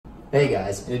Hey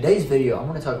guys, in today's video I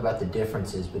want to talk about the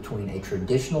differences between a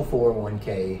traditional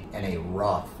 401k and a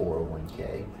Roth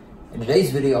 401k. In today's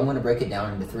video I'm going to break it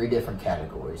down into three different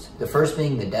categories. The first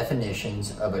being the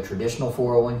definitions of a traditional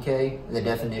 401k and the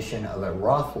definition of a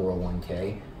Roth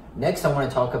 401k. Next I want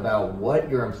to talk about what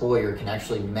your employer can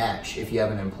actually match if you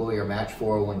have an employer match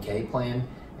 401k plan.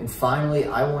 And finally,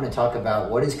 I want to talk about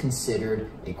what is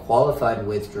considered a qualified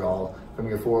withdrawal from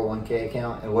your 401k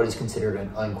account and what is considered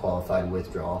an unqualified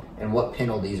withdrawal and what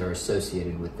penalties are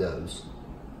associated with those.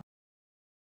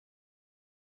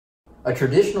 A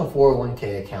traditional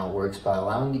 401k account works by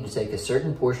allowing you to take a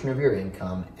certain portion of your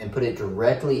income and put it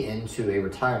directly into a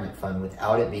retirement fund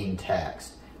without it being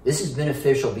taxed. This is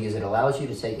beneficial because it allows you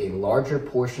to take a larger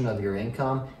portion of your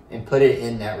income and put it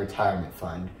in that retirement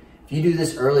fund. If you do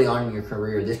this early on in your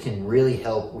career, this can really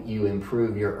help you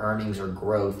improve your earnings or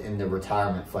growth in the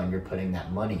retirement fund you're putting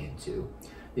that money into.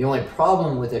 The only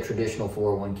problem with a traditional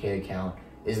 401k account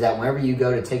is that whenever you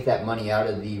go to take that money out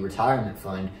of the retirement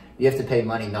fund, you have to pay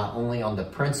money not only on the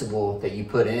principal that you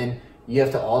put in, you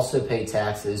have to also pay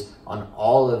taxes on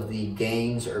all of the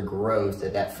gains or growth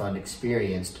that that fund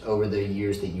experienced over the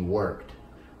years that you worked.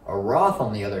 A Roth,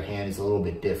 on the other hand, is a little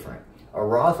bit different. A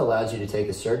Roth allows you to take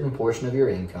a certain portion of your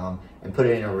income and put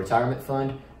it in a retirement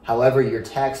fund. However, you're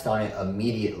taxed on it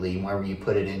immediately whenever you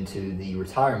put it into the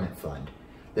retirement fund.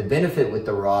 The benefit with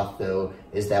the Roth, though,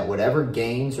 is that whatever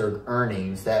gains or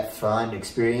earnings that fund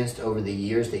experienced over the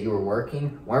years that you were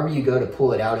working, whenever you go to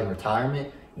pull it out in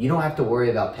retirement, you don't have to worry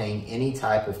about paying any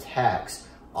type of tax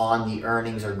on the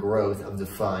earnings or growth of the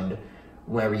fund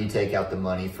whenever you take out the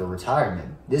money for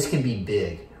retirement. This can be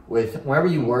big. Whenever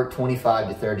you work 25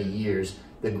 to 30 years,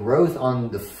 the growth on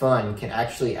the fund can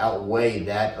actually outweigh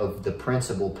that of the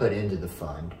principal put into the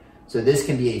fund. So this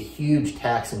can be a huge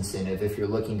tax incentive if you're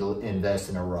looking to invest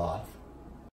in a Roth.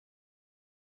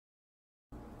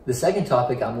 The second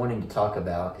topic I'm wanting to talk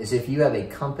about is if you have a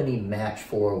company match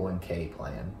 401k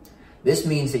plan. This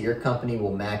means that your company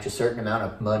will match a certain amount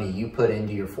of money you put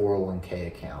into your 401k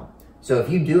account. So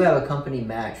if you do have a company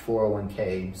match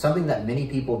 401k, something that many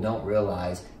people don't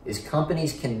realize is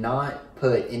companies cannot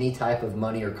put any type of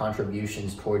money or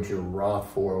contributions towards your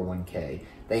Roth 401k.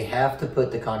 They have to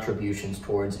put the contributions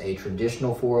towards a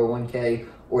traditional 401k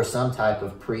or some type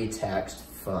of pre-taxed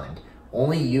fund.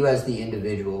 Only you as the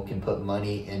individual can put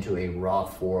money into a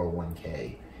Roth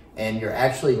 401k. And you're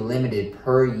actually limited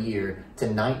per year to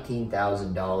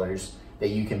 $19,000 that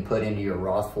you can put into your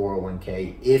Roth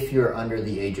 401k if you're under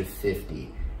the age of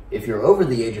 50. If you're over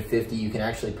the age of 50, you can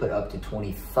actually put up to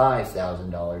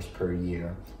 $25,000 per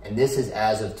year. And this is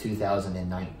as of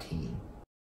 2019.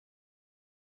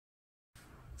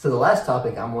 So the last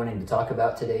topic I'm wanting to talk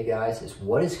about today, guys, is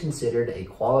what is considered a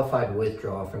qualified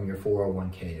withdrawal from your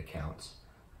 401k accounts.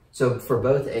 So for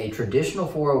both a traditional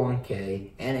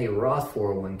 401k and a Roth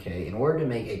 401k, in order to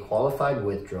make a qualified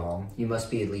withdrawal, you must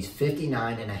be at least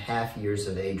 59 and a half years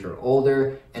of age or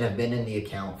older and have been in the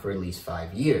account for at least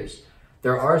 5 years.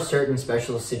 There are certain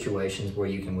special situations where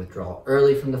you can withdraw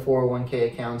early from the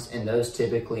 401k accounts, and those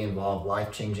typically involve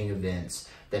life-changing events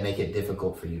that make it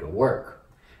difficult for you to work.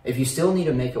 If you still need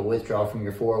to make a withdrawal from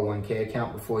your 401k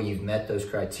account before you've met those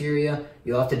criteria,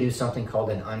 you'll have to do something called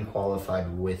an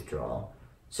unqualified withdrawal.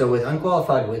 So with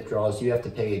unqualified withdrawals, you have to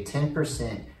pay a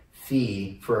 10%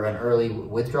 fee for an early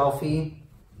withdrawal fee,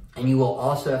 and you will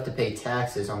also have to pay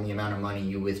taxes on the amount of money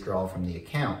you withdraw from the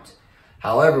account.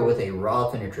 However, with a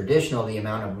Roth and a traditional, the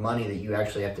amount of money that you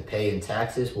actually have to pay in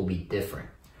taxes will be different.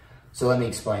 So let me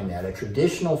explain that. A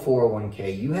traditional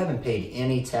 401k, you haven't paid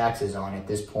any taxes on at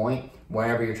this point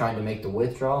whenever you're trying to make the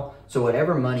withdrawal. So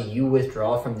whatever money you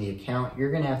withdraw from the account,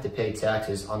 you're going to have to pay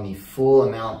taxes on the full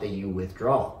amount that you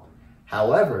withdraw.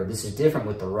 However, this is different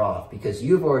with the Roth because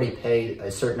you've already paid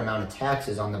a certain amount of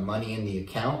taxes on the money in the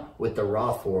account with the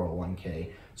Roth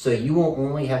 401k. So you will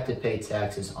only have to pay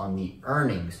taxes on the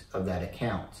earnings of that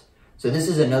account. So this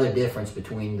is another difference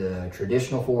between the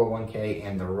traditional 401k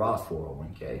and the Roth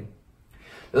 401k.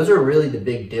 Those are really the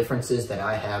big differences that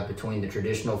I have between the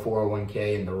traditional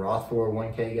 401k and the Roth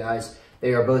 401k, guys.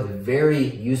 They are both very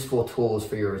useful tools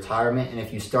for your retirement, and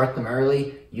if you start them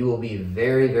early, you will be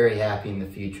very, very happy in the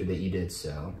future that you did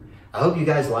so. I hope you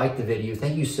guys liked the video.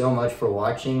 Thank you so much for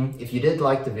watching. If you did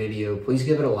like the video, please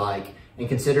give it a like and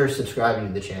consider subscribing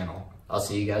to the channel. I'll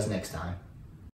see you guys next time.